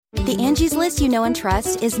The Angie's List you know and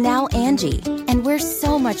trust is now Angie, and we're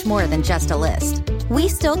so much more than just a list. We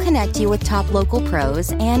still connect you with top local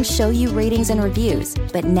pros and show you ratings and reviews,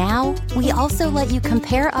 but now we also let you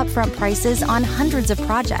compare upfront prices on hundreds of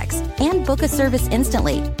projects and book a service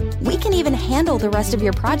instantly. We can even handle the rest of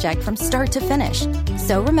your project from start to finish.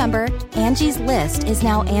 So remember, Angie's List is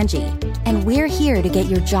now Angie, and we're here to get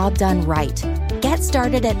your job done right. Get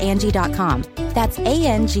started at Angie.com. That's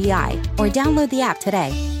ANGI, or download the app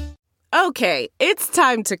today. Okay, it's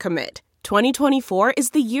time to commit. 2024 is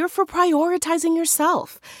the year for prioritizing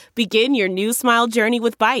yourself. Begin your new smile journey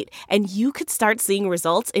with Byte, and you could start seeing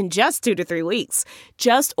results in just 2 to 3 weeks.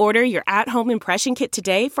 Just order your at-home impression kit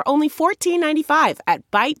today for only $14.95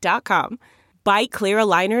 at Byte.com. Byte Clear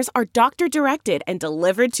aligners are doctor-directed and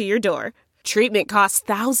delivered to your door. Treatment costs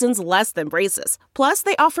thousands less than braces. Plus,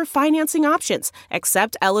 they offer financing options,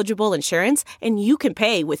 accept eligible insurance, and you can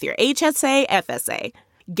pay with your HSA, FSA.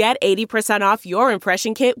 Get 80% off your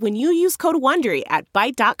impression kit when you use code WONDERY at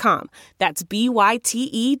Byte.com. That's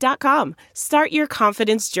BYTE.com. Start your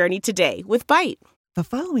confidence journey today with Byte. The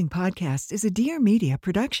following podcast is a Dear Media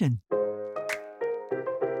production.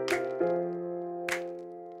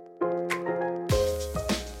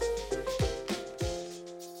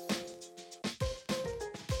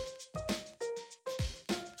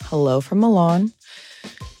 Hello from Milan.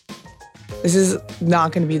 This is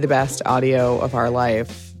not going to be the best audio of our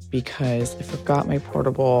life because I forgot my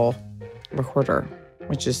portable recorder,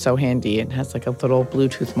 which is so handy and has like a little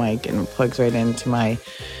Bluetooth mic and plugs right into my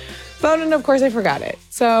phone. And of course I forgot it.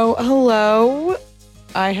 So hello,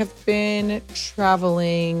 I have been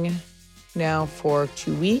traveling now for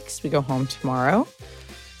 2 weeks. We go home tomorrow.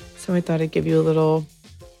 So I thought I'd give you a little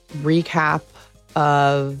recap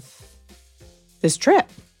of this trip.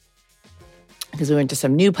 Because we went to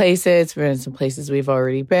some new places, we went to some places we've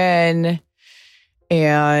already been,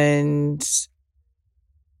 and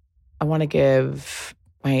I want to give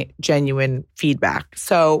my genuine feedback.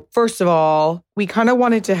 So first of all, we kind of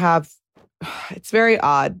wanted to have, it's very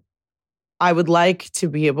odd. I would like to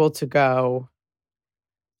be able to go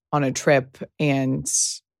on a trip and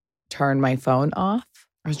turn my phone off.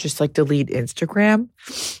 I was just like delete Instagram.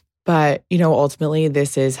 But, you know, ultimately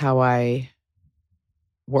this is how I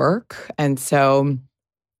work. And so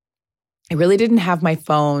I really didn't have my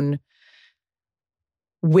phone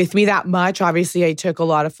with me that much. Obviously, I took a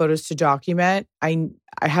lot of photos to document. I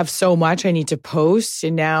have so much I need to post.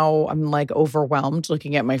 And now I'm like overwhelmed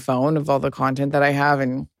looking at my phone of all the content that I have.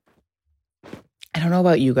 And I don't know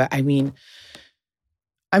about you guys. I mean,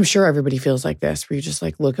 I'm sure everybody feels like this, where you just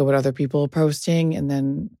like look at what other people are posting. And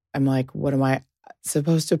then I'm like, what am I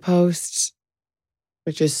supposed to post?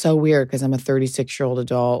 Which is so weird because I'm a 36-year-old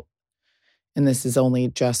adult and this has only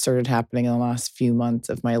just started happening in the last few months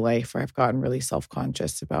of my life where I've gotten really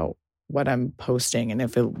self-conscious about what I'm posting and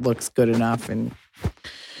if it looks good enough and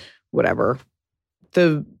whatever.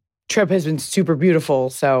 The trip has been super beautiful,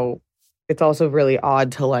 so it's also really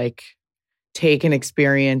odd to like take an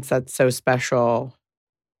experience that's so special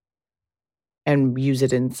and use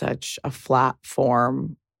it in such a flat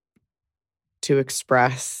form to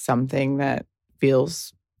express something that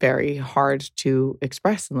feels very hard to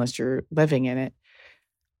express unless you're living in it,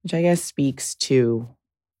 which I guess speaks to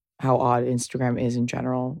how odd Instagram is in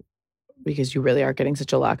general, because you really are getting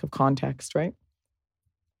such a lack of context, right?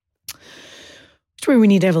 Which where we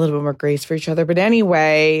need to have a little bit more grace for each other. But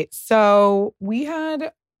anyway, so we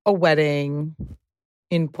had a wedding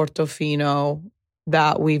in Portofino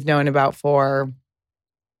that we've known about for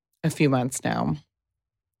a few months now.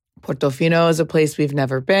 Portofino is a place we've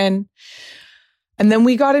never been. And then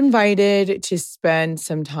we got invited to spend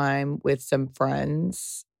some time with some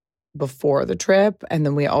friends before the trip. And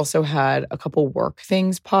then we also had a couple work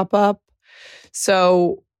things pop up.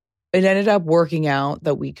 So it ended up working out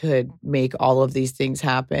that we could make all of these things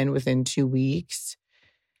happen within 2 weeks.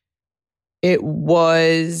 It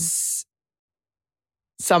was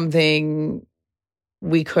something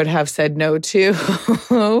we could have said no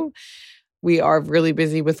to. We are really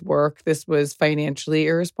busy with work. This was financially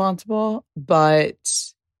irresponsible, but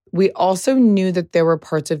we also knew that there were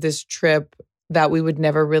parts of this trip that we would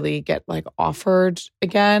never really get like offered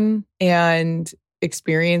again, and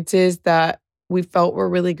experiences that we felt were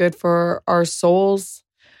really good for our souls.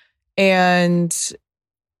 And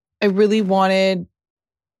I really wanted,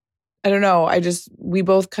 I don't know, we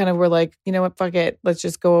both kind of were like, you know what, fuck it. Let's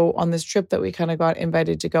just go on this trip that we kind of got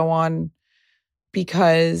invited to go on,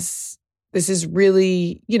 because this is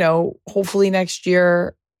really, you know, hopefully next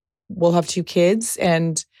year we'll have 2 kids,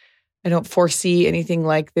 and I don't foresee anything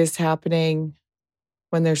like this happening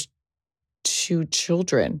when there's 2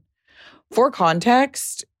 children. For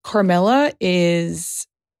context, Carmela is,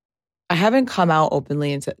 I haven't come out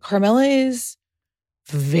openly and said, Carmela is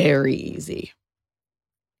very easy.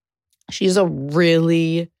 She's a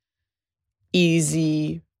really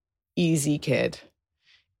easy kid.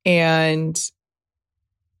 And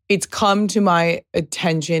it's come to my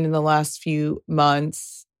attention in the last few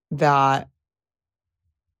months that,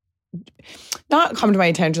 not come to my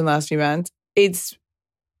attention in the last few months, it's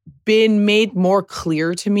been made more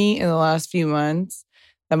clear to me in the last few months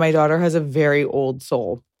that my daughter has a very old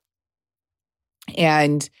soul.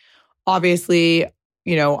 And obviously,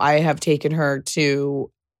 you know, I have taken her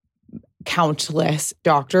to countless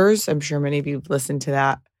doctors. I'm sure many of you have listened to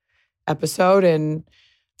that episode. And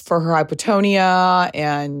for her hypotonia,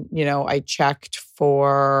 and, you know, I checked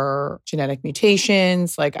for genetic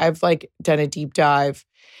mutations. Like, I've like done a deep dive,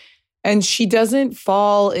 and she doesn't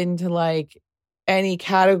fall into like any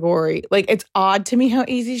category. Like, it's odd to me how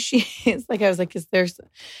easy she is. Like, I was like,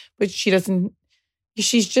 but she doesn't,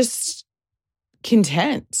 she's just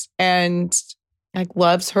content and like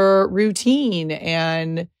loves her routine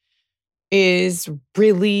and is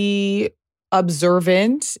really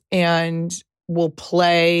observant and will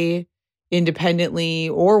play independently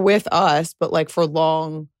or with us, but like for a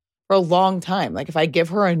long time. Like, if I give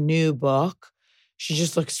her a new book, she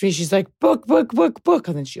just looks at me, she's like, book.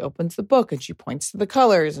 And then she opens the book and she points to the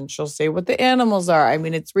colors and she'll say what the animals are. I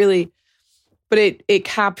mean, it's really, but it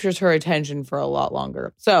captures her attention for a lot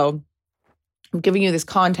longer. So I'm giving you this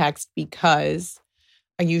context because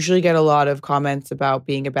I usually get a lot of comments about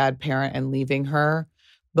being a bad parent and leaving her,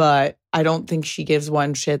 but I don't think she gives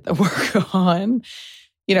one shit that we're gone.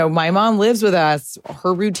 You know, my mom lives with us.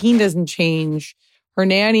 Her routine doesn't change. Her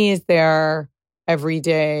nanny is there every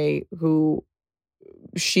day, who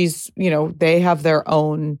she's, you know, they have their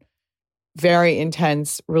own very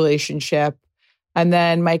intense relationship. And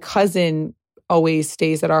then my cousin always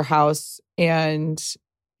stays at our house, and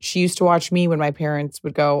she used to watch me when my parents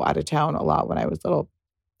would go out of town a lot when I was little.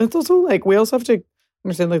 It's also like, we also have to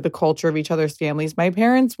understand like the culture of each other's families. My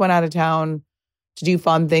parents went out of town to do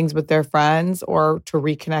fun things with their friends or to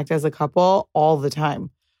reconnect as a couple all the time.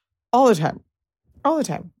 I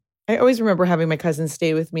always remember having my cousins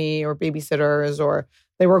stay with me, or babysitters, or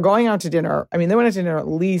they were going out to dinner. I mean, they went out to dinner at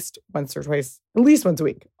least once or twice, at least once a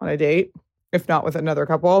week on a date, if not with another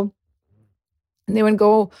couple. And they would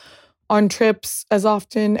go on trips as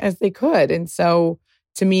often as they could. And so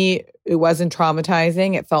to me, it wasn't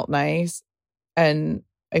traumatizing. It felt nice. And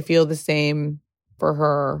I feel the same for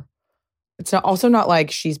her. It's also not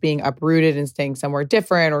like she's being uprooted and staying somewhere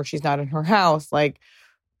different, or she's not in her house. Like,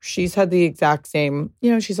 she's had the exact same,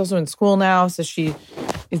 you know, she's also in school now, so she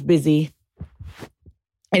is busy.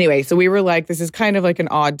 Anyway, so we were like, this is kind of like an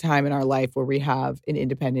odd time in our life where we have an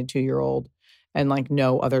independent 2-year-old and like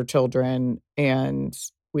no other children, and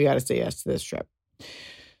we got to say yes to this trip.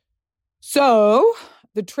 So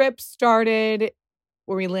the trip started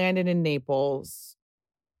where we landed in Naples.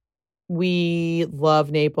 We love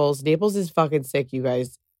Naples. Naples is fucking sick, you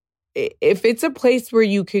guys. If it's a place where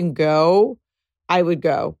you can go, I would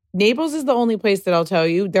go. Naples is the only place that I'll tell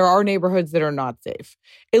you there are neighborhoods that are not safe.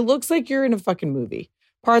 It looks like you're in a fucking movie.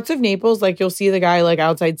 Parts of Naples, like, you'll see the guy like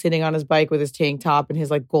outside sitting on his bike with his tank top and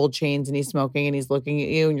his like gold chains, and he's smoking and he's looking at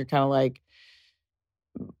you, and you're kind of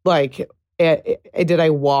like, did I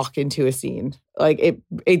walk into a scene? Like,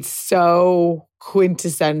 it's so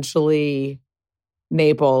quintessentially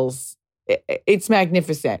Naples. It's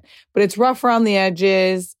magnificent, but it's rough around the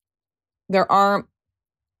edges. There aren't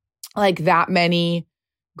like that many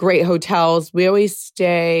great hotels. We always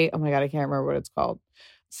stay, oh my God, I can't remember what it's called.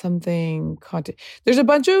 There's a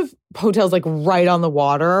bunch of hotels like right on the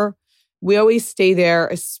water. We always stay there,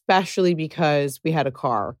 especially because we had a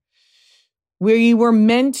car. We were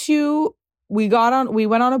meant to, we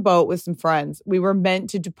went on a boat with some friends. We were meant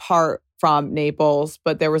to depart from Naples,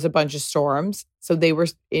 but there was a bunch of storms. So they were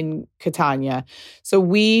in Catania. So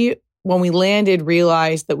when we landed,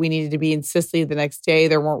 realized that we needed to be in Sicily the next day.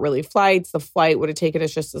 There weren't really flights. The flight would have taken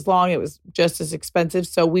us just as long. It was just as expensive.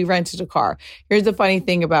 So we rented a car. Here's the funny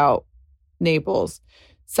thing about Naples.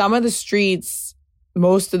 Some of the streets,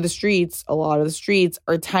 most of the streets, a lot of the streets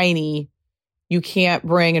are tiny. You can't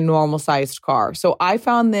bring a normal sized car. So I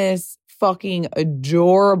found this fucking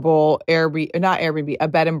adorable a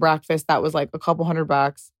bed and breakfast that was like a couple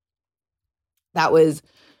 $100. That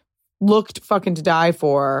looked fucking to die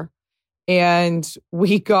for. And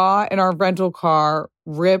we got in our rental car,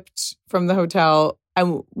 ripped from the hotel,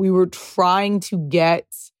 and we were trying to get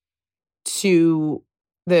to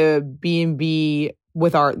the B&B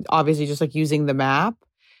with our, obviously just like using the map.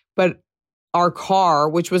 But our car,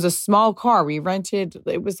 which was a small car, we rented,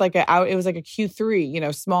 it was like a Q3, you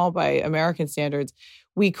know, small by American standards.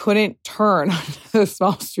 We couldn't turn on the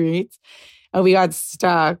small streets and we got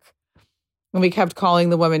stuck. And we kept calling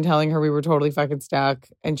the woman, telling her we were totally fucking stuck.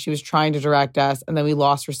 And she was trying to direct us. And then we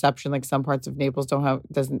lost reception. Like some parts of Naples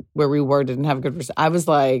where we were, didn't have good reception. I was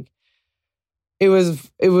like, it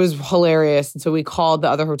was hilarious. And so we called the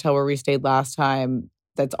other hotel where we stayed last time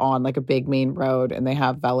that's on like a big main road and they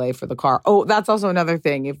have valet for the car. Oh, that's also another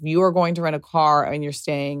thing. If you are going to rent a car and you're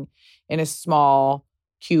staying in a small,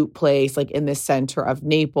 cute place, like in the center of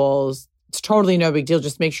Naples, it's totally no big deal.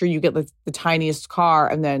 Just make sure you get the tiniest car.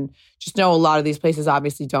 And then just know a lot of these places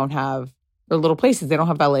obviously they're little places. They don't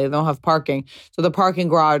have valet. They don't have parking. So the parking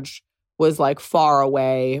garage was like far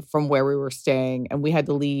away from where we were staying. And we had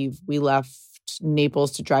to leave. We left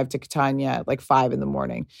Naples to drive to Catania at like 5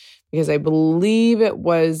 a.m. because I believe it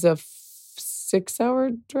was a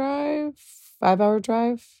 5-hour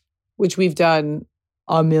drive, which we've done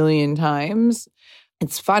a million times.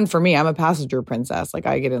 It's fun for me. I'm a passenger princess. Like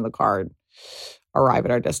I get in the car, arrive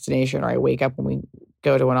at our destination, or I wake up when we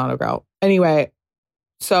go to an autogrill. Anyway,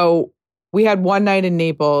 so we had one night in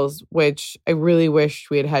Naples, which I really wish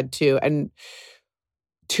we had had two. And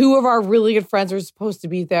two of our really good friends were supposed to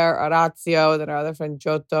be there, Orazio, then our other friend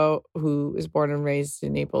Giotto, who is born and raised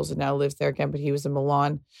in Naples and now lives there again, but he was in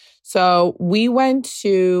Milan. So we went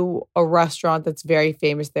to a restaurant that's very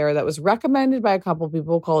famous there that was recommended by a couple of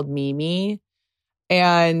people called Mimi.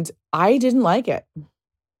 And I didn't like it.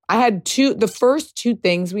 I had the first two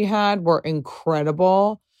things we had were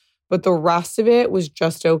incredible, but the rest of it was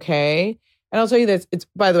just okay. And I'll tell you this,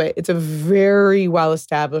 by the way, it's a very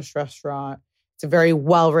well-established restaurant. It's a very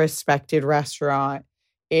well-respected restaurant.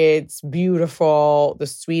 It's beautiful. The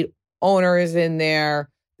sweet owner is in there.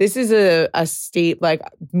 This is a state, like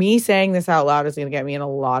me saying this out loud is going to get me in a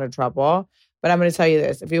lot of trouble. But I'm going to tell you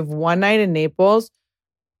this. If you have one night in Naples,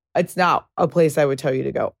 it's not a place I would tell you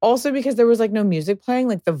to go. Also because there was like no music playing,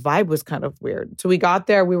 like the vibe was kind of weird. So we got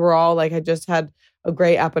there, we were all like, had just had a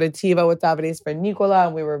great aperitivo with Davide's friend Nicola,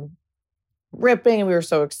 and we were ripping and we were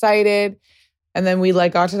so excited. And then we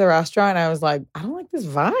like got to the restaurant and I was like, I don't like this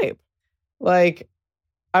vibe. Like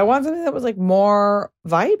I want something that was like more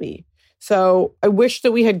vibey. So I wish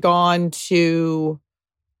that we had gone to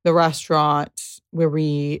the restaurant where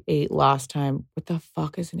we ate last time. What the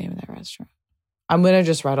fuck is the name of that restaurant? I'm going to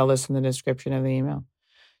just write all this in the description of the email.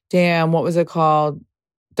 Damn, what was it called?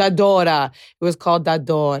 Dadora. It was called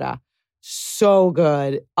Dadora. So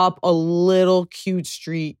good. Up a little cute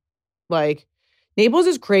street. Like, Naples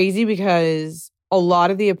is crazy because a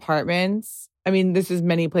lot of the apartments, I mean, this is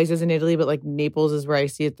many places in Italy, but like Naples is where I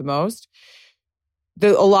see it the most.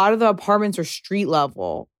 A lot of the apartments are street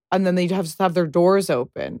level and then they have to have their doors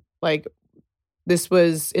open. Like, this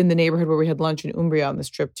was in the neighborhood where we had lunch in Umbria on this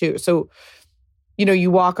trip too. So, you know,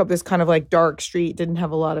 you walk up this kind of like dark street, didn't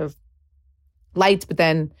have a lot of lights, but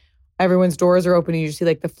then everyone's doors are open and you see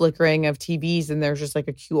like the flickering of TVs and there's just like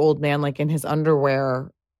a cute old man like in his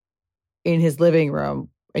underwear in his living room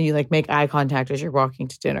and you like make eye contact as you're walking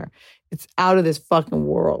to dinner. It's out of this fucking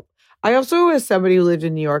world. I also, as somebody who lived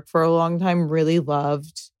in New York for a long time, really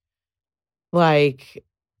loved, like,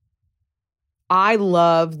 I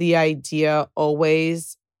love the idea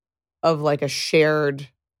always of like a shared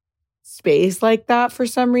space like that for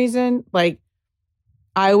some reason. Like,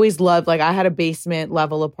 I always loved, like, I had a basement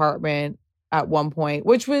level apartment at one point,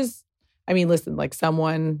 which was, I mean, listen, like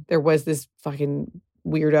there was this fucking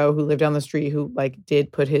weirdo who lived down the street who like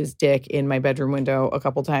did put his dick in my bedroom window a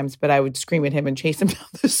couple times, but I would scream at him and chase him down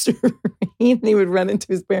the street and he would run into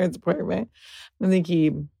his parents' apartment. I think he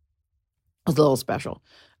was a little special.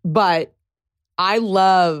 But I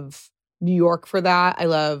love New York for that. I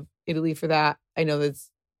love Italy for that. I know this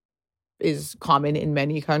is common in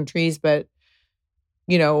many countries, but,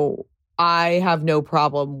 you know, I have no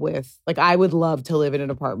problem with, like, I would love to live in an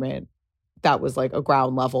apartment that was like a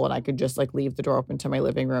ground level and I could just like leave the door open to my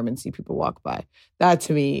living room and see people walk by. That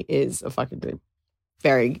to me is a fucking dream.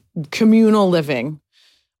 Very communal living.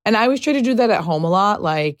 And I always try to do that at home a lot.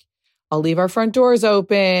 Like, I'll leave our front doors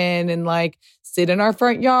open and like sit in our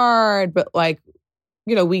front yard. But like,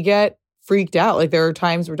 you know, we get freaked out. Like, there are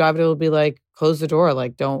times where David will be like, close the door.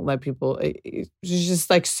 Like, don't let people. It's just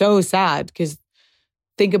like so sad because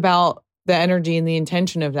think about the energy and the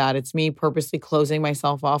intention of that. It's me purposely closing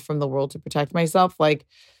myself off from the world to protect myself. Like,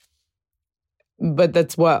 but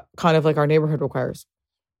that's what kind of like our neighborhood requires.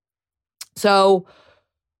 So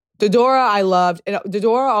Dadora I loved. And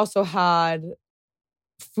Dadora also had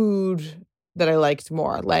food that I liked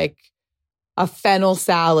more, like a fennel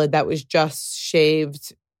salad that was just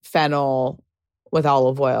shaved fennel with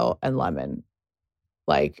olive oil and lemon.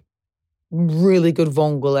 Like really good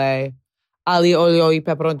vongole, aglio olio e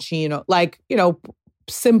peperoncino, like,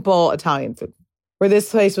 simple Italian food. Where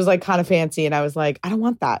this place was like kind of fancy and I was like, I don't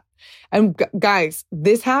want that. And guys,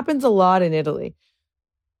 this happens a lot in Italy.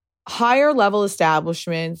 Higher level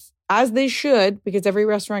establishments, as they should, because every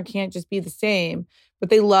restaurant can't just be the same,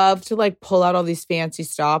 but they love to like pull out all these fancy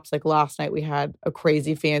stops. Like last night we had a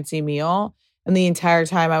crazy fancy meal. And the entire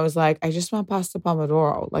time I was like, I just want pasta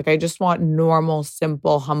pomodoro. Like I just want normal,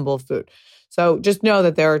 simple, humble food. So just know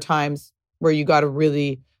that there are times where you got to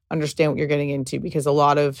really understand what you're getting into, because a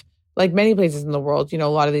lot of, like many places in the world, a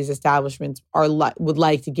lot of these establishments would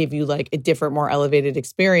like to give you like a different, more elevated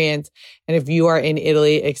experience. And if you are in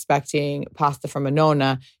Italy expecting pasta from a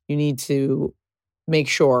nonna, you need to make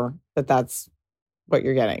sure that that's what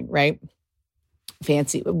you're getting, right?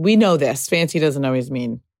 Fancy. We know this. Fancy doesn't always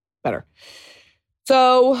mean better.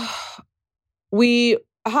 So we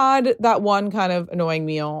had that one kind of annoying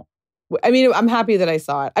meal. I mean, I'm happy that I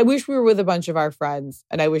saw it. I wish we were with a bunch of our friends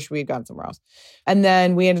and I wish we had gone somewhere else. And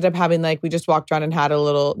then we ended up having we just walked around and had a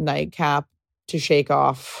little nightcap to shake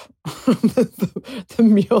off the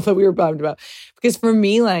meal that we were bummed about. Because for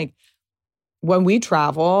me, when we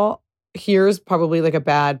travel, here's probably a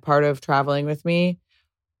bad part of traveling with me,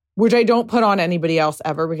 which I don't put on anybody else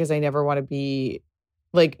ever, because I never want to be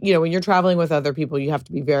when you're traveling with other people, you have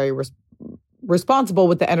to be very responsible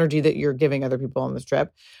with the energy that you're giving other people on this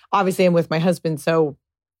trip. Obviously, I'm with my husband, so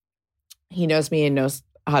he knows me and knows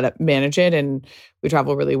how to manage it, and we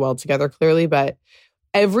travel really well together, clearly. But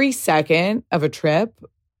every second of a trip,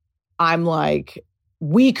 I'm like,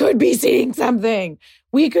 we could be seeing something.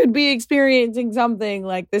 We could be experiencing something,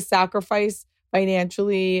 like this sacrifice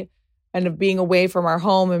financially and of being away from our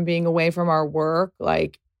home and being away from our work.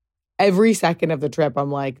 Every second of the trip, I'm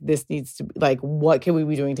like, this needs to be what can we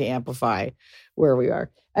be doing to amplify where we are?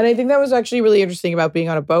 And I think that was actually really interesting about being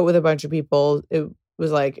on a boat with a bunch of people. It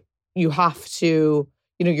was you have to,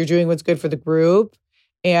 you're doing what's good for the group.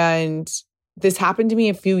 And this happened to me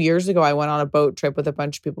a few years ago. I went on a boat trip with a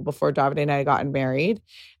bunch of people before Davide and I had gotten married.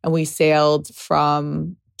 And we sailed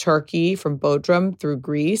from Turkey, from Bodrum through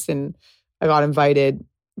Greece. And I got invited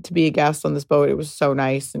to be a guest on this boat. It was so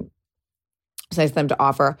nice. And it's nice of them to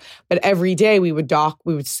offer. But every day we would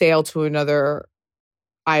sail to another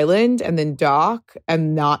island and then dock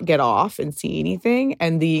and not get off and see anything.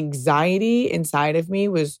 And the anxiety inside of me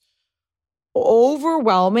was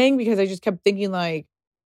overwhelming, because I just kept thinking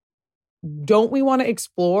don't we want to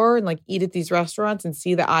explore and eat at these restaurants and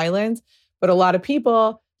see the islands? But a lot of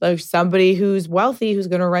people, somebody who's wealthy, who's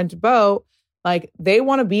going to rent a boat, they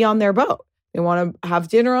want to be on their boat. They want to have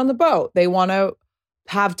dinner on the boat. They want to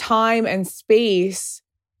have time and space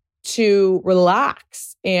to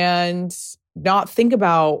relax and not think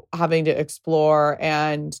about having to explore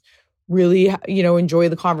and really, enjoy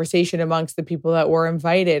the conversation amongst the people that were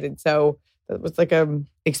invited. And so that was a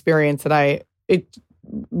experience that it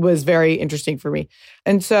was very interesting for me.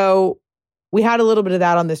 And so we had a little bit of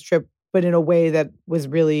that on this trip, but in a way that was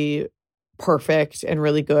really perfect and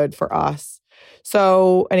really good for us.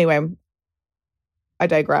 So anyway, I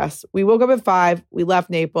digress. We woke up at 5. We left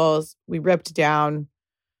Naples. We ripped down.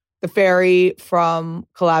 The ferry from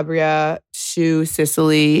Calabria to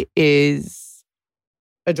Sicily is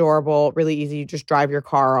adorable, really easy. You just drive your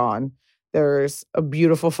car on. There's a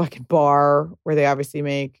beautiful fucking bar where they obviously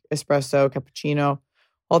make espresso, cappuccino,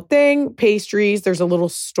 whole thing, pastries. There's a little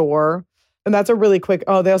store. And that's a really quick,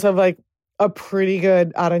 they also have a pretty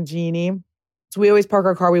good arancini. So we always park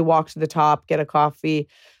our car. We walk to the top, get a coffee,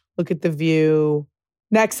 look at the view.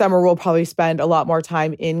 Next summer, we'll probably spend a lot more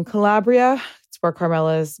time in Calabria. It's where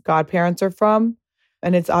Carmela's godparents are from.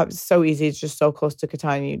 And it's so easy. It's just so close to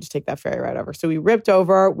Catania. You just take that ferry right over. So we ripped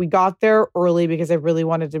over. We got there early because I really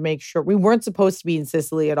wanted to make sure. We weren't supposed to be in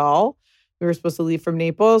Sicily at all. We were supposed to leave from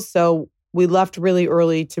Naples. So we left really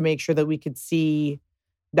early to make sure that we could see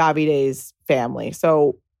Davide's family.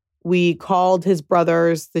 So we called his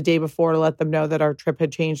brothers the day before to let them know that our trip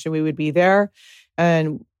had changed and we would be there.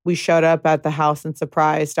 And we showed up at the house and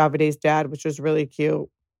surprised Davide's dad, which was really cute.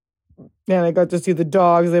 And I got to see the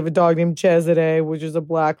dogs. They have a dog named Cesare, which is a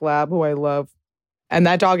black lab who I love. And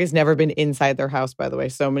that dog has never been inside their house, by the way.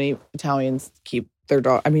 So many Italians keep their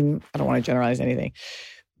dog. I mean, I don't want to generalize anything.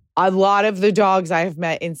 A lot of the dogs I have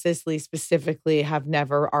met in Sicily specifically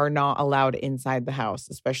are not allowed inside the house,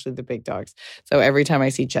 especially the big dogs. So every time I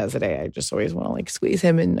see Cesare, I just always want to squeeze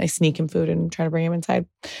him and I sneak him food and try to bring him inside.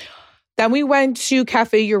 Then we went to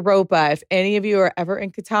Cafe Europa. If any of you are ever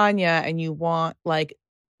in Catania and you want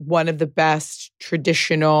one of the best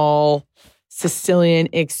traditional Sicilian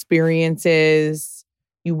experiences,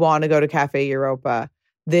 you want to go to Cafe Europa.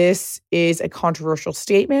 This is a controversial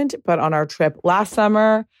statement, but on our trip last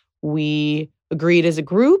summer, we agreed as a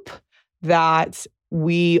group that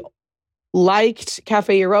we liked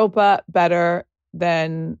Cafe Europa better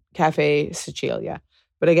than Cafe Sicilia.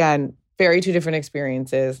 But again, very two different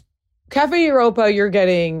experiences. Cafe Europa, you're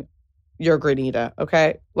getting your granita,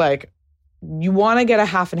 okay? Like, you want to get a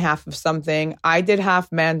half and half of something. I did half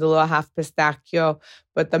mandorla, half pistachio,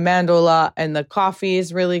 but the mandorla and the coffee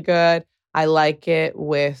is really good. I like it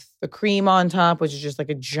with the cream on top, which is just like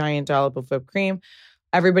a giant dollop of whipped cream.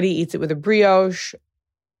 Everybody eats it with a brioche.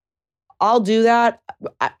 I'll do that.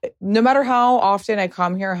 No matter how often I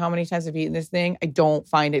come here, how many times I've eaten this thing, I don't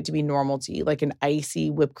find it to be normal to eat like an icy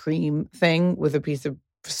whipped cream thing with a piece of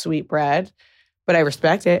sweet bread. But I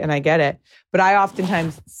respect it and I get it. But I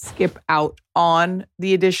oftentimes skip out on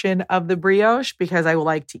the addition of the brioche because I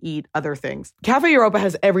like to eat other things. Cafe Europa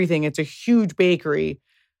has everything. It's a huge bakery.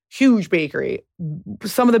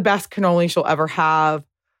 Some of the best cannolis you'll ever have.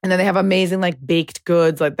 And then they have amazing like baked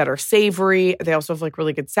goods like that are savory. They also have like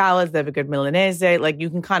really good salads. They have a good Milanese. Like you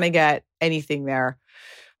can kind of get anything there.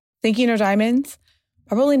 Think you know diamonds?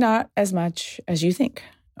 Probably not as much as you think.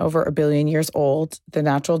 Over 1 billion years old, the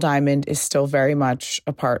natural diamond is still very much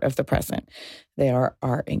a part of the present. They are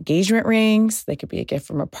our engagement rings. They could be a gift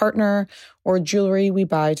from a partner or jewelry we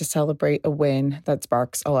buy to celebrate a win that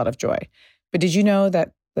sparks a lot of joy. But did you know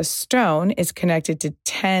that the stone is connected to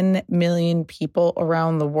 10 million people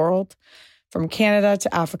around the world? From Canada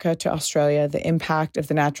to Africa to Australia, the impact of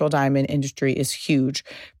the natural diamond industry is huge,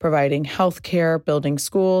 providing healthcare, building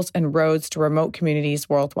schools, and roads to remote communities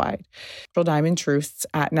worldwide. Natural Diamond Truths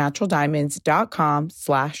at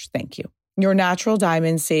naturaldiamonds.com/thank you. Your natural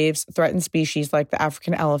diamond saves threatened species like the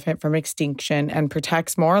African elephant from extinction and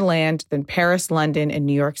protects more land than Paris, London, and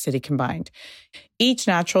New York City combined. Each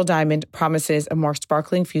natural diamond promises a more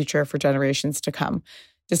sparkling future for generations to come.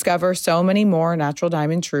 Discover so many more natural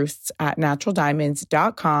diamond truths at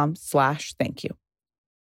naturaldiamonds.com/thank you.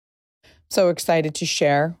 So excited to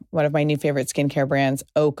share one of my new favorite skincare brands,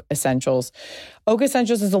 Oak Essentials. Oak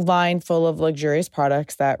Essentials is a line full of luxurious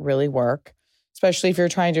products that really work, especially if you're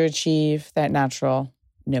trying to achieve that natural,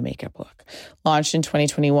 no makeup look. Launched in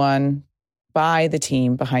 2021 by the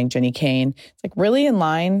team behind Jenny Kane. It's like really in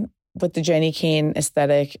line with the Jenny Kane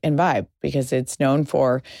aesthetic and vibe because it's known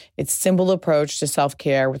for its simple approach to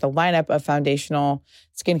self-care with a lineup of foundational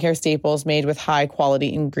skincare staples made with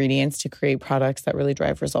high-quality ingredients to create products that really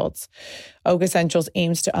drive results. Oak Essentials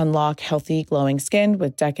aims to unlock healthy, glowing skin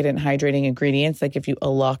with decadent, hydrating ingredients that give you a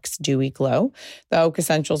luxe, dewy glow. The Oak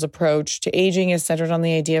Essentials approach to aging is centered on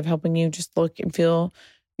the idea of helping you just look and feel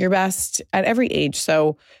your best at every age.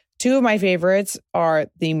 So two of my favorites are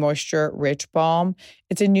the Moisture Rich Balm.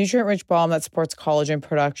 It's a nutrient-rich balm that supports collagen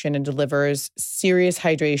production and delivers serious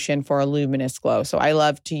hydration for a luminous glow. So I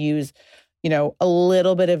love to use, a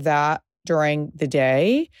little bit of that during the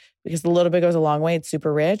day because a little bit goes a long way. It's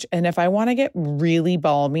super rich. And if I want to get really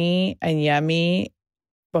balmy and yummy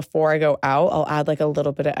before I go out, I'll add like a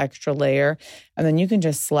little bit of extra layer. And then you can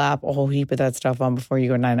just slap a whole heap of that stuff on before you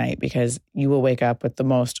go night-night because you will wake up with the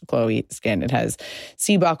most glowy skin. It has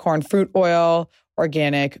sea buckhorn fruit oil,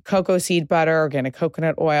 organic cocoa seed butter, organic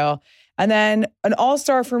coconut oil. And then an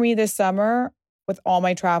all-star for me this summer with all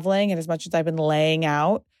my traveling and as much as I've been laying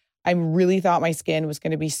out, I really thought my skin was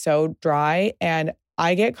going to be so dry. And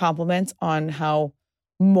I get compliments on how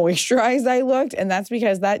moisturized I looked. And that's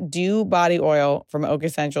because that Dew body oil from Oak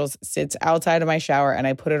Essentials sits outside of my shower and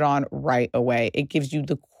I put it on right away. It gives you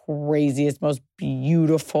the craziest, most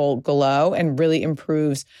beautiful glow and really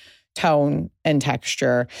improves tone and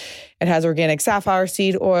texture. It has organic safflower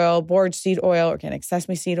seed oil, borage seed oil, organic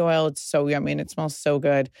sesame seed oil. It's so yummy and it smells so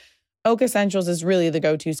good. Oak Essentials is really the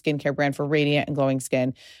go-to skincare brand for radiant and glowing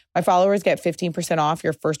skin. My followers get 15% off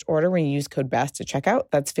your first order when you use code BEST to checkout.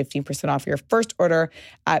 That's 15% off your first order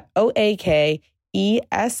at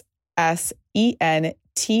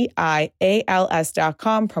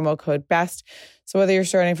OAKESSENTIALS.com, promo code BEST. So whether you're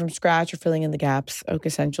starting from scratch or filling in the gaps, Oak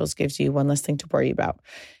Essentials gives you one less thing to worry about.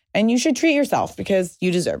 And you should treat yourself because you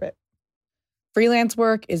deserve it. Freelance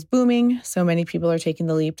work is booming. So many people are taking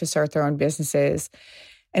the leap to start their own businesses.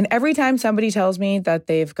 And every time somebody tells me that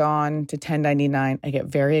they've gone to 1099, I get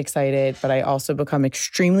very excited, but I also become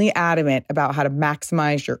extremely adamant about how to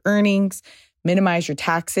maximize your earnings, minimize your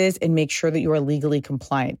taxes, and make sure that you are legally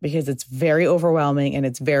compliant because it's very overwhelming and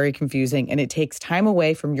it's very confusing and it takes time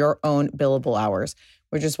away from your own billable hours,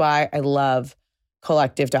 which is why I love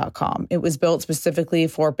Collective.com. It was built specifically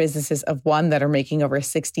for businesses of one that are making over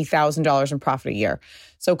 $60,000 in profit a year.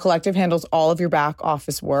 So Collective handles all of your back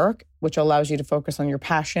office work, which allows you to focus on your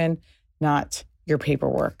passion, not your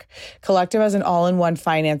paperwork. Collective has an all-in-one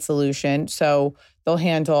finance solution. So they'll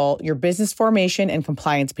handle your business formation and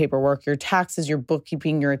compliance paperwork, your taxes, your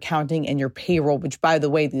bookkeeping, your accounting, and your payroll, which, by the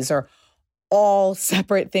way, these are all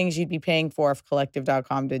separate things you'd be paying for if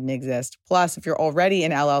Collective.com didn't exist. Plus, if you're already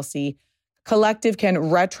an LLC, Collective can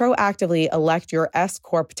retroactively elect your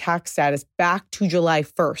S-Corp tax status back to July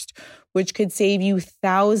 1st, which could save you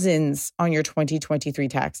thousands on your 2023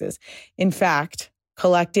 taxes. In fact,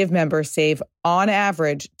 Collective members save, on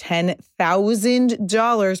average,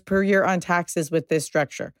 $10,000 per year on taxes with this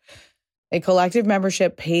structure. A Collective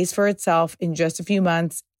membership pays for itself in just a few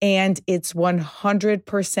months, and it's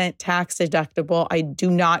 100% tax deductible. I do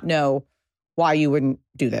not know why you wouldn't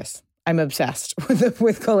do this. I'm obsessed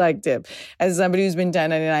with Collective. As somebody who's been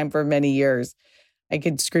 1099 for many years, I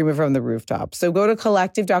could scream it from the rooftop. So go to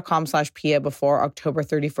collective.com/Pia before October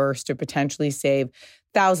 31st to potentially save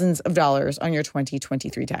thousands of dollars on your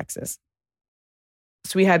 2023 taxes.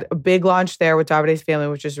 So we had a big launch there with Davide's family,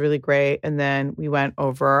 which is really great. And then we went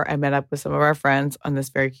over and met up with some of our friends on this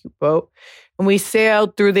very cute boat. And we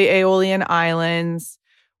sailed through the Aeolian Islands,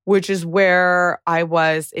 which is where I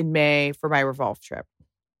was in May for my Revolve trip.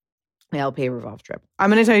 The LP Revolve trip. I'm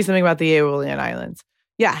going to tell you something about the Aeolian Islands.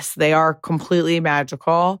 Yes, they are completely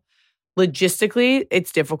magical. Logistically,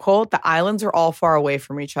 it's difficult. The islands are all far away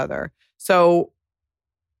from each other. So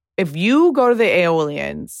if you go to the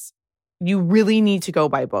Aeolians, you really need to go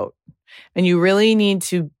by boat. And you really need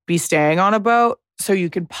to be staying on a boat so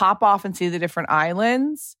you can pop off and see the different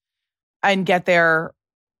islands and get there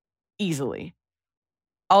easily.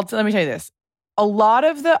 Let me tell you this. A lot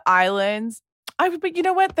of the islands, but you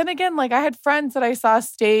know what? Then again, like I had friends that I saw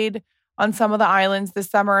stayed on some of the islands this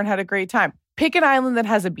summer and had a great time. Pick an island that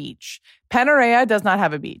has a beach. Panarea does not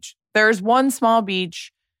have a beach. There's one small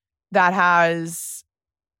beach that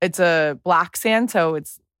it's a black sand, so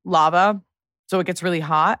it's lava, so it gets really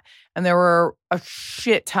hot. And there were a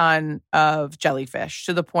shit ton of jellyfish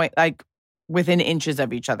to the point, like within inches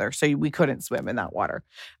of each other. So we couldn't swim in that water.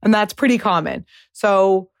 And that's pretty common.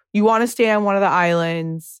 So you want to stay on one of the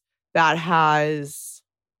islands that has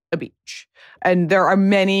a beach. And there are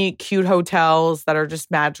many cute hotels that are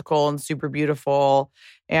just magical and super beautiful.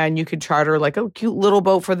 And you could charter like a cute little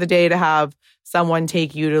boat for the day to have someone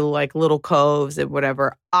take you to like little coves and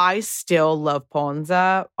whatever. I still love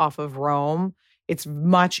Ponza off of Rome. It's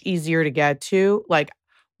much easier to get to. Like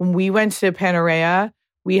when we went to Panarea,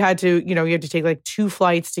 we had to, you had to take like 2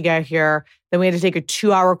 flights to get here. Then we had to take a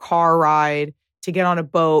 2-hour car ride to get on a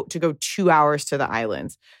boat to go 2 hours to the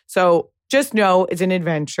islands. So just know it's an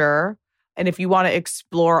adventure. And if you want to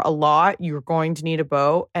explore a lot, you're going to need a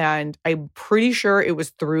boat. And I'm pretty sure it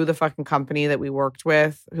was through the fucking company that we worked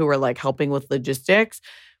with who were like helping with logistics.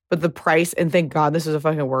 But the price, and thank God this was a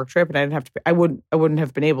fucking work trip and I didn't have to, I wouldn't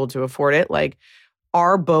have been able to afford it. Like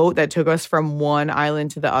our boat that took us from one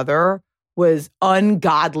island to the other was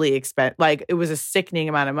ungodly expensive. Like it was a sickening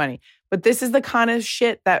amount of money. But this is the kind of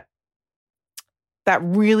shit that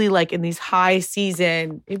really like in these high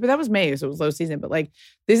season, but that was May, so it was low season, but like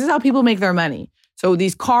this is how people make their money. So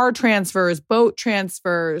these car transfers, boat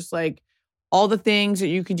transfers, like all the things that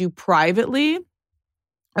you can do privately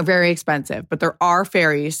are very expensive, but there are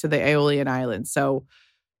ferries to the Aeolian Islands. So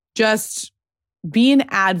just be an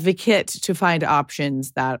advocate to find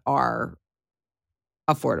options that are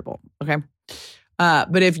affordable, okay?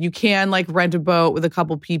 But if you can like rent a boat with a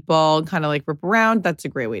couple people and kind of like rip around, that's a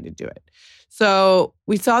great way to do it. So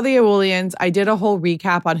we saw the Aeolians. I did a whole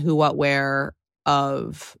recap on who, what, where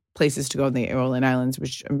of places to go in the Aeolian Islands,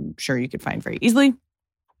 which I'm sure you could find very easily.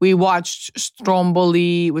 We watched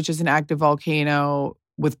Stromboli, which is an active volcano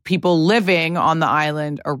with people living on the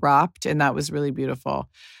island erupt, and that was really beautiful.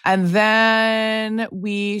 And then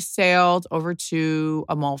we sailed over to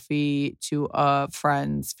Amalfi to a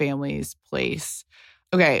friend's family's place.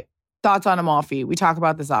 Okay, thoughts on Amalfi. We talk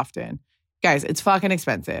about this often. Guys, it's fucking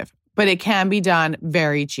expensive, but it can be done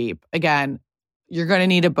very cheap. Again, you're going to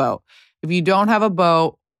need a boat. If you don't have a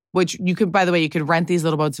boat, which you could, by the way, you could rent these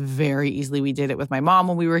little boats very easily. We did it with my mom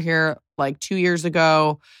when we were here like 2 years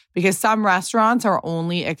ago, because some restaurants are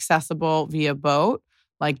only accessible via boat,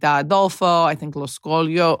 like the Adolfo, I think Lo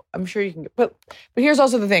Scoglio. I'm sure you can get, but here's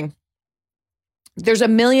also the thing. There's a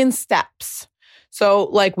million steps. So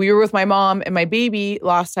like we were with my mom and my baby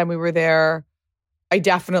last time we were there. I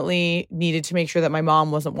definitely needed to make sure that my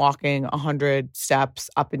mom wasn't walking 100 steps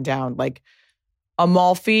up and down. Like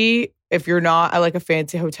Amalfi, if you're not at like a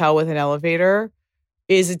fancy hotel with an elevator,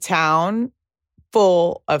 is a town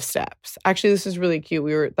full of steps. Actually, this is really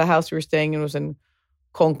cute. The house we were staying in was in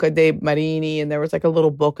Conca dei Marini, and there was like a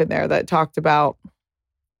little book in there that talked about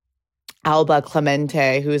Alba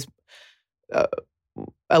Clemente, who's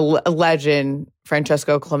a legend,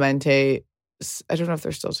 Francesco Clemente. I don't know if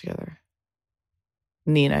they're still together.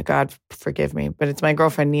 Nina, God forgive me, but it's my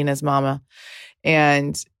girlfriend Nina's mama.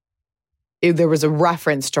 And there was a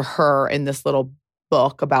reference to her in this little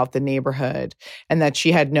book about the neighborhood, and that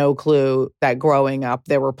she had no clue that growing up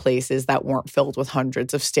there were places that weren't filled with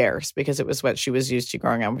hundreds of stairs, because it was what she was used to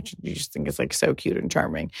growing up, which you just think is like so cute and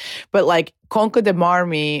charming. But like Conca dei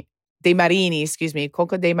Marini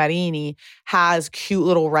has cute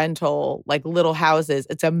little rental, like little houses.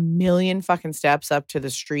 It's a million fucking steps up to the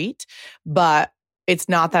street, but it's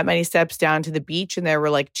not that many steps down to the beach. And there were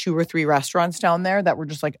like 2 or 3 restaurants down there that were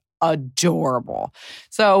just like adorable.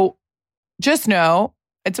 So just know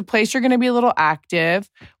it's a place you're going to be a little active.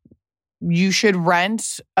 You should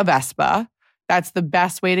rent a Vespa. That's the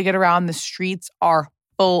best way to get around. The streets are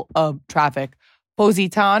full of traffic.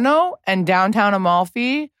 Positano and downtown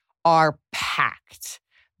Amalfi are packed.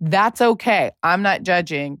 That's okay. I'm not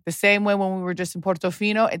judging. The same way when we were just in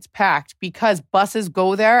Portofino, it's packed because buses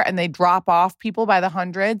go there and they drop off people by the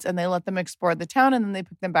hundreds and they let them explore the town and then they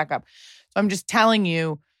pick them back up. So I'm just telling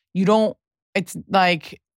you, it's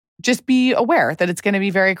like, just be aware that it's going to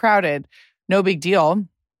be very crowded. No big deal.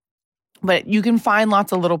 But you can find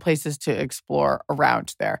lots of little places to explore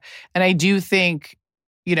around there. And I do think,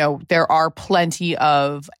 there are plenty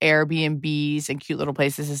of Airbnbs and cute little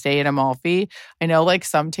places to stay in Amalfi. I know like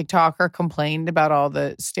some TikToker complained about all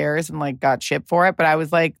the stairs and like got shit for it. But I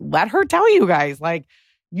was like, let her tell you guys, like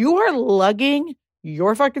you are lugging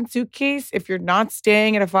your fucking suitcase. If you're not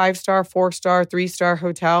staying at a 5-star, 4-star, 3-star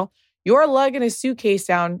hotel, you're lugging a suitcase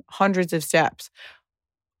down hundreds of steps.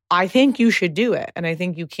 I think you should do it. And I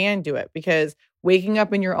think you can do it because waking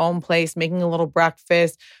up in your own place, making a little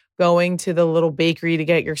breakfast, going to the little bakery to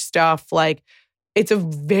get your stuff, like it's a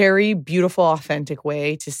very beautiful, authentic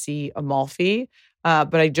way to see Amalfi.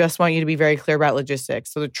 But I just want you to be very clear about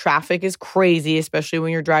logistics. So the traffic is crazy, especially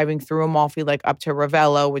when you're driving through Amalfi, like up to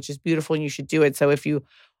Ravello, which is beautiful and you should do it. So if you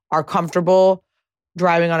are comfortable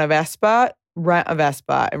driving on a Vespa, rent a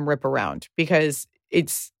Vespa and rip around because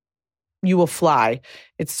you will fly.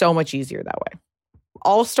 It's so much easier that way.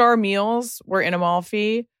 All-star meals were in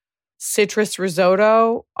Amalfi. Citrus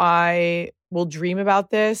risotto. I will dream about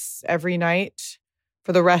this every night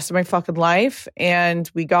for the rest of my fucking life. And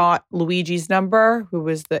we got Luigi's number, who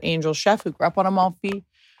was the angel chef who grew up on Amalfi.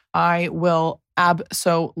 I will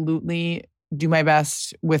absolutely do my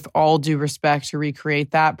best with all due respect to recreate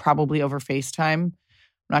that, probably over FaceTime. I'm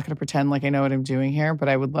not going to pretend like I know what I'm doing here, but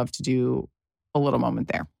I would love to do a little moment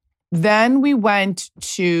there. Then we went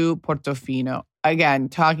to Portofino. Again,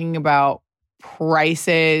 talking about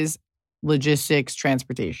prices, logistics,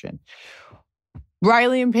 transportation.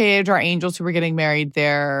 Riley and Paige, our angels who were getting married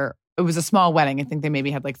there, it was a small wedding. I think they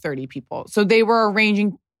maybe had like 30 people. So they were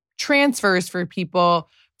arranging transfers for people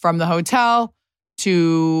from the hotel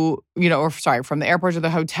to, from the airport to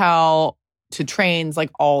the hotel to trains,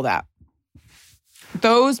 like all that.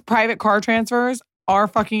 Those private car transfers are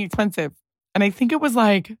fucking expensive. And I think it was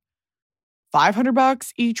like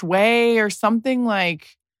 $500 each way or something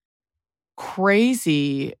like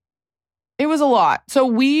crazy. It was a lot. So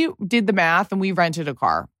we did the math and we rented a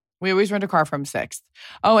car. We always rent a car from 6th.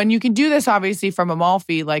 Oh, and you can do this obviously from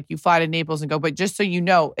Amalfi, like you fly to Naples and go, but just so you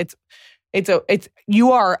know,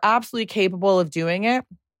 you are absolutely capable of doing it.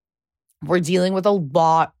 We're dealing with a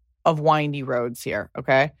lot of windy roads here,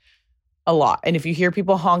 okay? A lot. And if you hear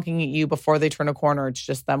people honking at you before they turn a corner, it's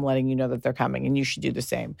just them letting you know that they're coming and you should do the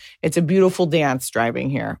same. It's a beautiful dance driving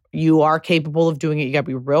here. You are capable of doing it. You got to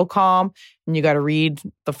be real calm and you got to read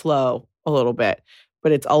the flow a little bit.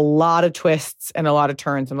 But it's a lot of twists and a lot of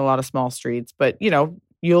turns and a lot of small streets. But,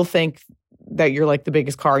 you'll think that you're like the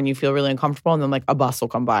biggest car and you feel really uncomfortable. And then like a bus will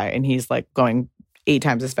come by and he's like going 8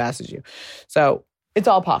 times as fast as you. So it's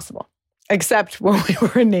all possible. Except when we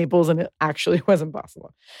were in Naples and it actually wasn't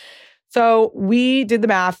possible. So we did the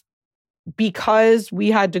math because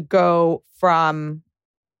we had to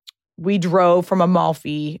we drove from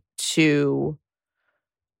Amalfi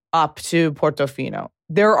up to Portofino.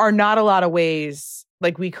 There are not a lot of ways,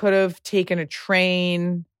 like we could have taken a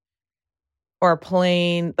train or a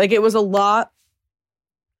plane. Like it was a lot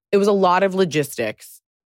of logistics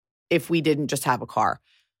if we didn't just have a car.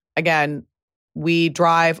 Again, we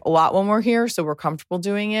drive a lot when we're here, so we're comfortable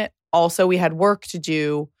doing it. Also, we had work to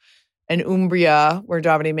do. And Umbria, where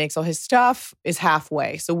Davide makes all his stuff, is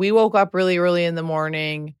halfway. So we woke up really early in the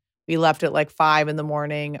morning. We left at like 5 in the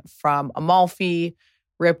morning from Amalfi,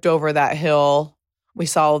 ripped over that hill. We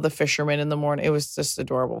saw the fishermen in the morning. It was just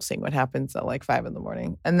adorable seeing what happens at like 5 in the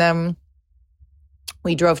morning. And then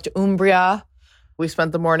we drove to Umbria, We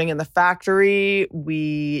spent the morning in the factory.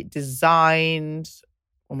 We designed,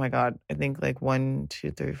 oh my God, I think like 1,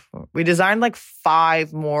 2, 3, 4. We designed like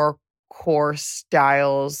 5 more core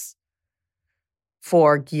styles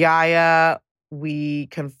for Gaia. We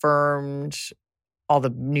confirmed all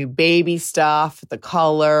the new baby stuff, the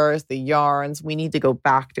colors, the yarns. We need to go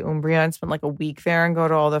back to Umbria and spend like a week there and go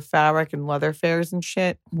to all the fabric and leather fairs and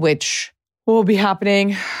shit, which will be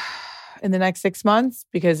happening in the next 6 months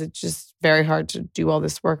because it's just very hard to do all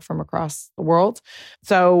this work from across the world.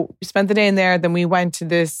 So we spent the day in there. Then we went to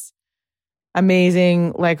this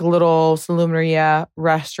amazing like little salumeria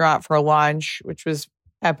restaurant for lunch, which was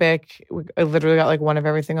epic. I literally got like one of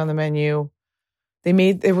everything on the menu.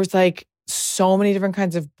 There was like so many different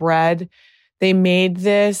kinds of bread. They made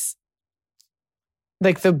this,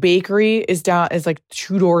 like the bakery is like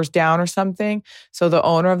 2 doors down or something. So the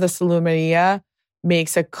owner of the salumeria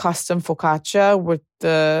makes a custom focaccia with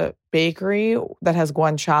the bakery that has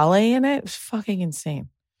guanciale in it. It was fucking insane.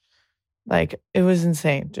 Like it was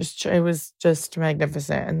insane. It was just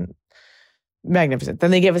magnificent and magnificent.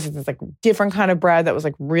 Then they gave us this like different kind of bread that was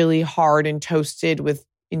like really hard and toasted with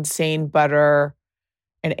insane butter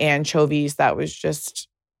and anchovies. That was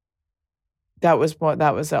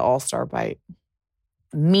an all-star bite.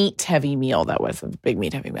 Meat heavy meal. That was a big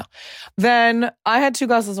meat heavy meal. Then I had 2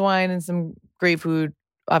 glasses of wine and some great food,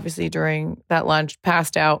 obviously, during that lunch.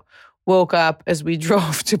 Passed out, woke up as we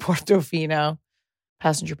drove to Portofino,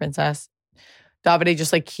 passenger princess. Davide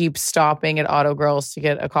just like keeps stopping at Auto Grills to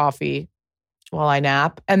get a coffee while I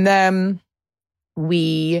nap. And then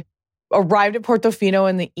we arrived at Portofino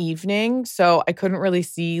in the evening, so I couldn't really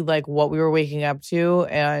see like what we were waking up to.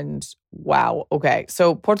 And wow, okay.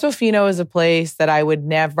 So Portofino is a place that I would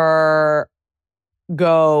never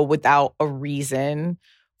go without a reason,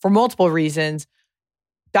 for multiple reasons.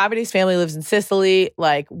 Davide's family lives in Sicily.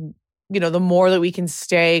 Like, you know, the more that we can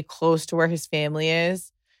stay close to where his family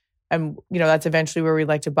is, and, you know, that's eventually where we'd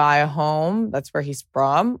like to buy a home. That's where he's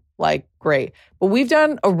from. Like, great. But we've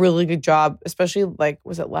done a really good job, especially like,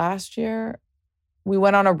 was it last year? We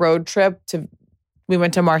went on a road trip we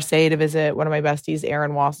went to Marseille to visit one of my besties,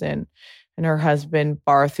 Erin Wasson, and her husband,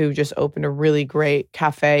 Barth, who just opened a really great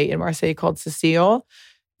cafe in Marseille called Cecile.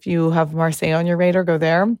 If you have Marseille on your radar, go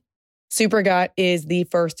there. Supergut is the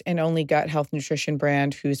first and only gut health nutrition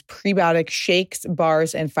brand whose prebiotic shakes,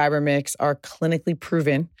 bars, and fiber mix are clinically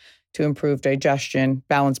proven to improve digestion,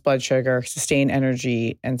 balance blood sugar, sustain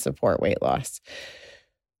energy, and support weight loss.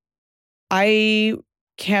 I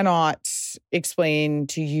cannot explain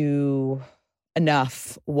to you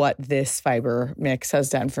enough what this fiber mix has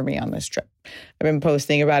done for me on this trip. I've been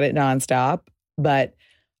posting about it nonstop, but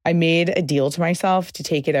I made a deal to myself to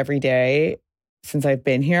take it every day since I've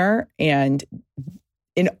been here. And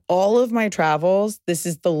in all of my travels, this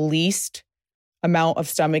is the least amount of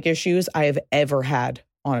stomach issues I have ever had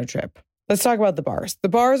on a trip. Let's talk about the bars. The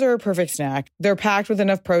bars are a perfect snack. They're packed with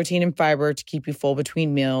enough protein and fiber to keep you full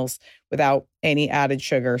between meals without any added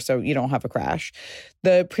sugar, so you don't have a crash.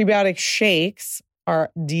 The prebiotic shakes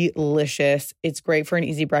are delicious. It's great for an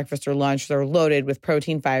easy breakfast or lunch. They're loaded with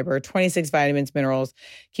protein, fiber, 26 vitamins, minerals,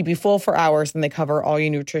 keep you full for hours, and they cover all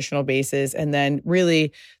your nutritional bases. And then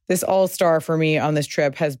really, this all-star for me on this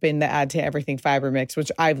trip has been the Add to Everything fiber mix,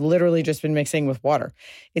 which I've literally just been mixing with water.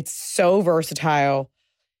 It's so versatile.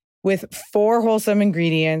 With 4 wholesome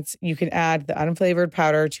ingredients, you can add the unflavored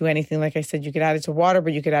powder to anything. Like I said, you could add it to water,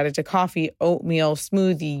 but you could add it to coffee, oatmeal,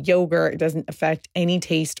 smoothie, yogurt. It doesn't affect any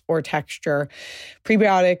taste or texture.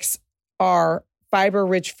 Prebiotics are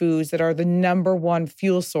fiber-rich foods that are the number 1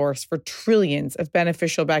 fuel source for trillions of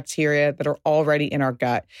beneficial bacteria that are already in our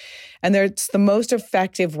gut. And it's the most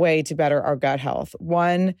effective way to better our gut health.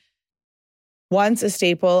 Once a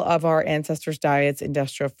staple of our ancestors' diets,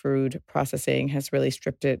 industrial food processing has really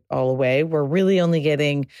stripped it all away. We're really only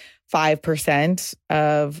getting 5%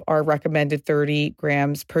 of our recommended 30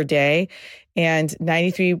 grams per day. And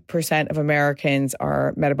 93% of Americans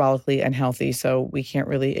are metabolically unhealthy. So we can't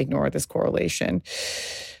really ignore this correlation.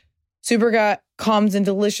 Supergut comes in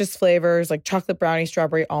delicious flavors like chocolate brownie,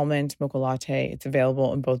 strawberry almond, mocha latte. It's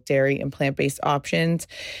available in both dairy and plant-based options.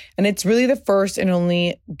 And it's really the first and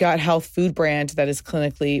only gut health food brand that is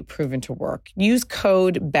clinically proven to work. Use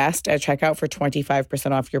code BEST at checkout for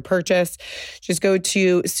 25% off your purchase. Just go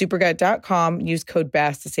to supergut.com, use code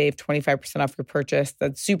BEST to save 25% off your purchase.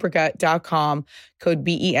 That's supergut.com, code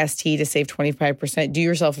BEST to save 25%. Do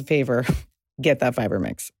yourself a favor. Get that fiber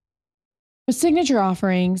mix. With signature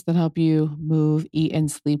offerings that help you move, eat,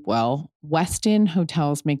 and sleep well, Westin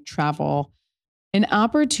Hotels make travel an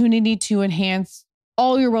opportunity to enhance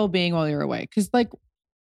all your well-being while you're away. Because, like,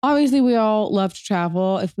 obviously we all love to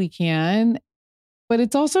travel if we can. but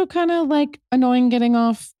it's also kind of like annoying getting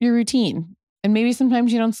off your routine. And maybe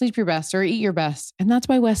sometimes you don't sleep your best or eat your best. And that's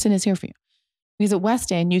why Westin is here for you. Because at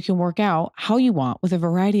Westin, you can work out how you want with a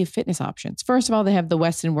variety of fitness options. First of all, they have the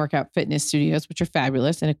Westin Workout Fitness Studios, which are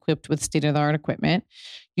fabulous and equipped with state-of-the-art equipment.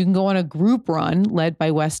 You can go on a group run led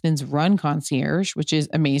by Westin's Run Concierge, which is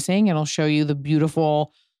amazing. It'll show you the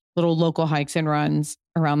beautiful little local hikes and runs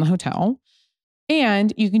around the hotel.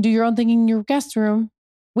 And you can do your own thing in your guest room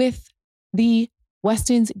with the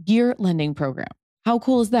Westin's gear lending program. How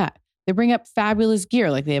cool is that? They bring up fabulous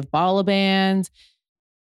gear, like they have ball bands.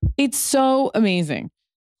 It's so amazing.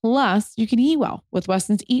 Plus, you can eat well with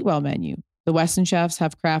Westin's Eat Well menu. The Westin chefs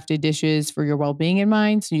have crafted dishes for your well-being in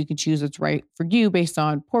mind, so you can choose what's right for you based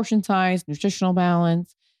on portion size, nutritional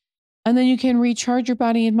balance. And then you can recharge your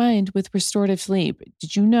body and mind with restorative sleep.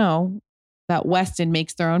 Did you know that Westin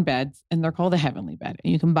makes their own beds, and they're called a Heavenly Bed?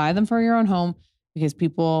 And you can buy them for your own home because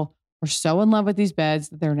people are so in love with these beds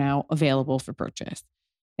that they're now available for purchase.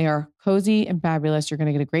 They are cozy and fabulous. You're going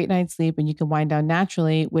to get a great night's sleep, and you can wind down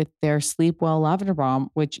naturally with their Sleep Well Lavender Balm,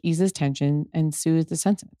 which eases tension and soothes the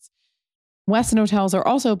senses. Westin hotels are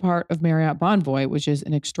also part of Marriott Bonvoy, which is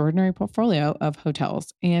an extraordinary portfolio of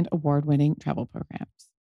hotels and award-winning travel programs.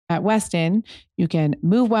 At Westin, you can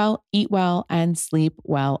move well, eat well, and sleep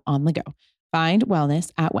well on the go. Find wellness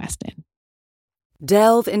at Westin.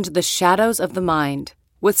 Delve into the shadows of the mind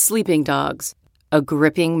with Sleeping Dogs, a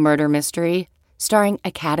gripping murder mystery starring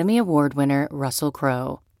Academy Award winner Russell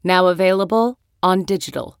Crowe. Now available on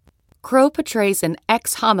digital. Crowe portrays an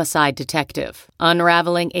ex-homicide detective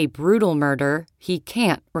unraveling a brutal murder he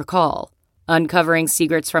can't recall. Uncovering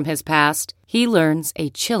secrets from his past, he learns a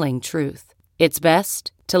chilling truth. It's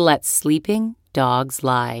best to let sleeping dogs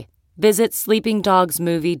lie. Visit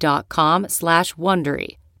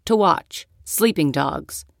sleepingdogsmovie.com/Wondery to watch Sleeping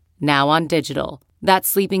Dogs, now on digital.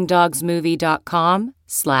 That's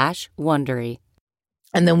sleepingdogsmovie.com/Wondery.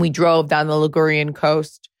 And then we drove down the Ligurian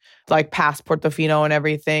coast, like past Portofino and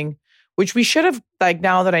everything, which we should have, like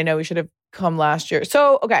now that I know, we should have come last year.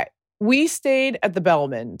 So, okay, we stayed at the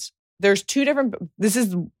Belmond. There's two different, this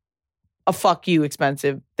is a fuck you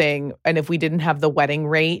expensive thing. And if we didn't have the wedding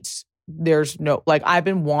rate, there's no, like I've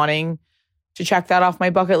been wanting to check that off my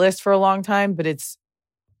bucket list for a long time, but it's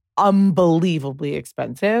unbelievably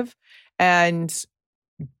expensive. And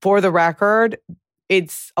for the record,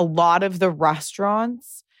 it's a lot of the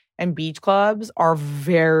restaurants and beach clubs are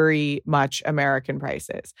very much American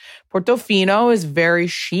prices. Portofino is very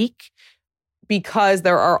chic because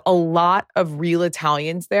there are a lot of real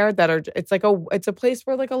Italians there that are, it's a place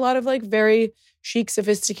where like a lot of like very chic,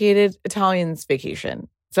 sophisticated Italians vacation.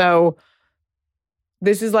 So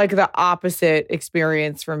this is like the opposite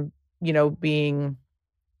experience from, you know, being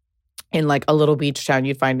in like a little beach town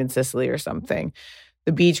you'd find in Sicily or something.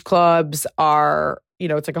 The beach clubs are, you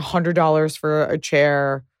know, it's like $100 for a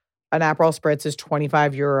chair. An Aperol Spritz is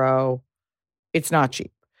 €25. It's not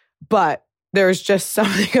cheap. But there's just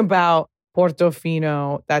something about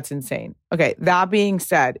Portofino that's insane. Okay, that being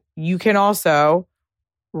said, you can also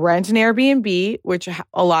rent an Airbnb, which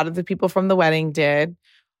a lot of the people from the wedding did.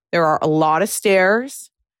 There are a lot of stairs,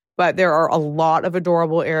 but there are a lot of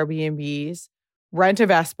adorable Airbnbs. Rent a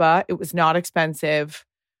Vespa. It was not expensive.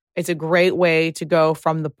 It's a great way to go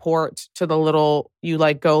from the port to the little, you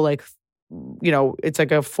like go like, you know, it's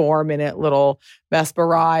like a 4-minute little Vespa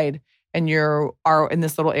ride and you are in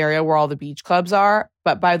this little area where all the beach clubs are.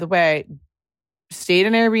 But by the way, stay at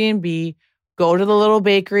an Airbnb, go to the little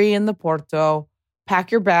bakery in the Porto,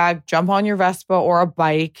 pack your bag, jump on your Vespa or a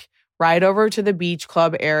bike, ride over to the beach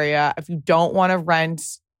club area. If you don't want to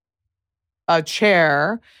rent a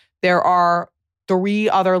chair, there are 3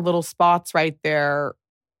 other little spots right there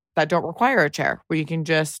that don't require a chair, where you can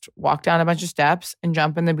just walk down a bunch of steps and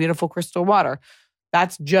jump in the beautiful crystal water.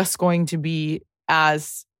 That's just going to be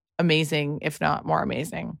as amazing, if not more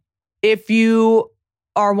amazing. If you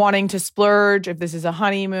are wanting to splurge, if this is a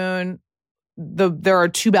honeymoon, there are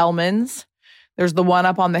 2 Belmonds. There's the one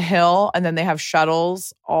up on the hill, and then they have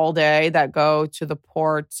shuttles all day that go to the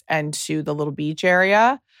port and to the little beach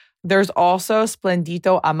area. There's also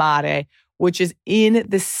Splendito a Mare, which is in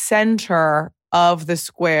the center of the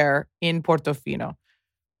square in Portofino.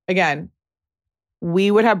 Again, we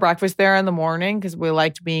would have breakfast there in the morning because we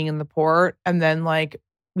liked being in the port. And then like,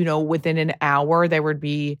 you know, within an hour, there would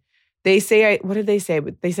be, what did they say?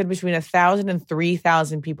 They said between 1,000 and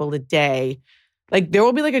 3,000 people a day. Like there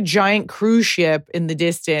will be like a giant cruise ship in the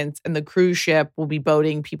distance and the cruise ship will be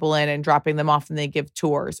boating people in and dropping them off and they give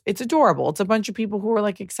tours. It's adorable. It's a bunch of people who are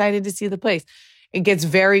like excited to see the place. It gets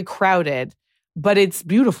very crowded. but it's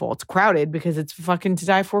beautiful. It's crowded because it's fucking to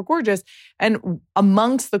die for gorgeous. And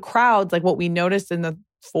amongst the crowds, like what we noticed in the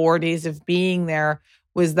 4 days of being there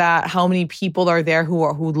was that how many people are there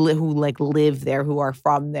who live there, who are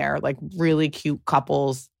from there, like really cute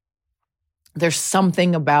couples. There's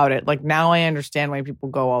something about it. Like now I understand why people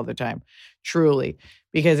go all the time, truly,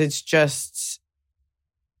 because it's just,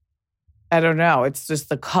 I don't know. It's just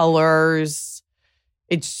the colors.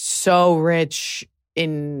 It's so rich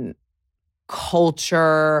in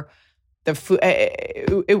culture. The food,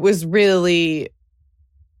 it was really,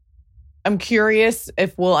 I'm curious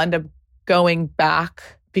if we'll end up going back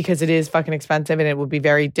because it is fucking expensive and it would be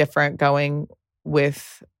very different going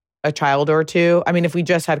with a child or two. I mean, if we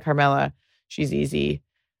just had Carmela, she's easy.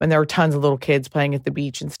 And there were tons of little kids playing at the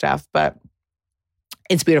beach and stuff, but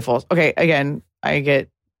it's beautiful. Okay, again, I get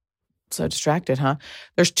so distracted, huh?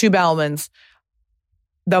 There's 2 Bellmans.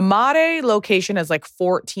 The Mare location has like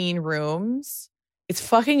 14 rooms. It's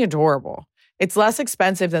fucking adorable. It's less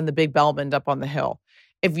expensive than the big Bellman up on the hill.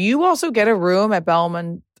 If you also get a room at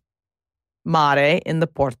Bellman Mare in the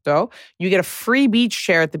Porto, you get a free beach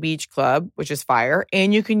chair at the beach club, which is fire,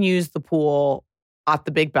 and you can use the pool at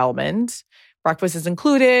the big Bellman. Breakfast is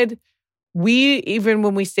included. Even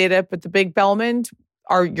when we stayed up at the big Bellman,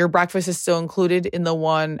 your breakfast is still included in the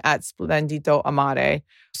one at Splendito Amare.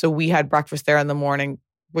 So we had breakfast there in the morning,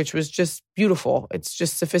 which was just beautiful. It's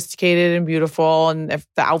just sophisticated and beautiful. And if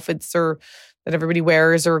the outfits that everybody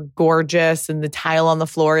wears are gorgeous, and the tile on the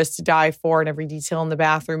floor is to die for, and every detail in the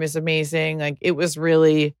bathroom is amazing. Like it was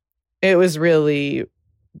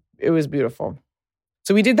beautiful.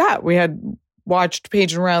 So we did that. We had watched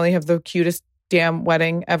Paige and Riley have the cutest damn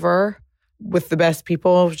wedding ever with the best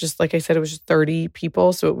people. It was just, like I said, it was just 30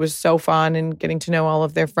 people. So it was so fun, and getting to know all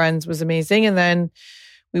of their friends was amazing. And then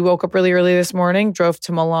we woke up really early this morning, drove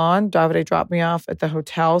to Milan. Davide dropped me off at the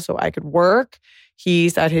hotel so I could work.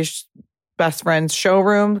 He's at his best friend's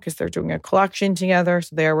showroom because they're doing a collection together.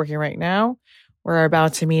 So they are working right now. We're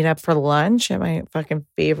about to meet up for lunch at my fucking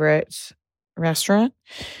favorite restaurant.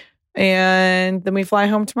 And then we fly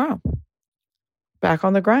home tomorrow. Back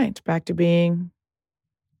on the grind, back to being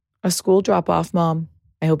a school drop-off mom.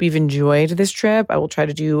 I hope you've enjoyed this trip. I will try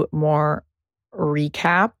to do more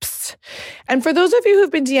recaps. And for those of you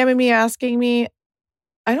who've been DMing me, asking me,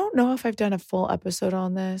 I don't know if I've done a full episode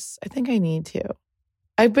on this. I think I need to.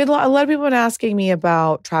 A lot of people have been asking me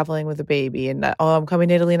about traveling with a baby and I'm coming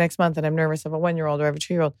to Italy next month and I'm nervous of a 1-year-old or I have a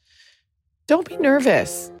 2-year-old. Don't be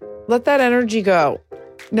nervous. Let that energy go.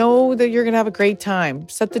 Know that you're going to have a great time.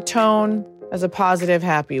 Set the tone as a positive,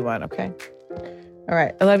 happy one, okay? All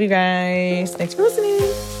right. I love you guys. Thanks for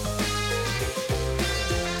listening.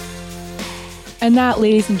 And that,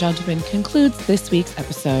 ladies and gentlemen, concludes this week's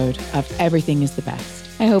episode of Everything is the Best.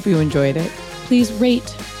 I hope you enjoyed it. Please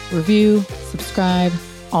rate, review, subscribe,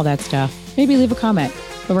 all that stuff. Maybe leave a comment.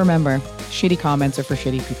 But remember, shitty comments are for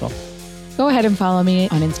shitty people. Go ahead and follow me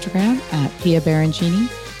on Instagram at Pia Barancini.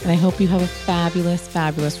 And I hope you have a fabulous,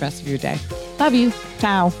 fabulous rest of your day. Love you.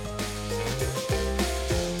 Ciao.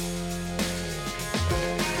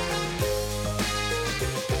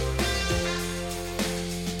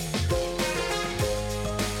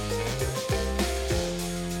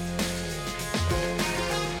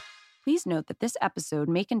 Please note that this episode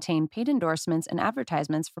may contain paid endorsements and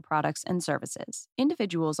advertisements for products and services.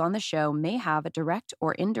 Individuals on the show may have a direct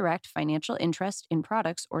or indirect financial interest in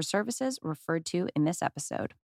products or services referred to in this episode.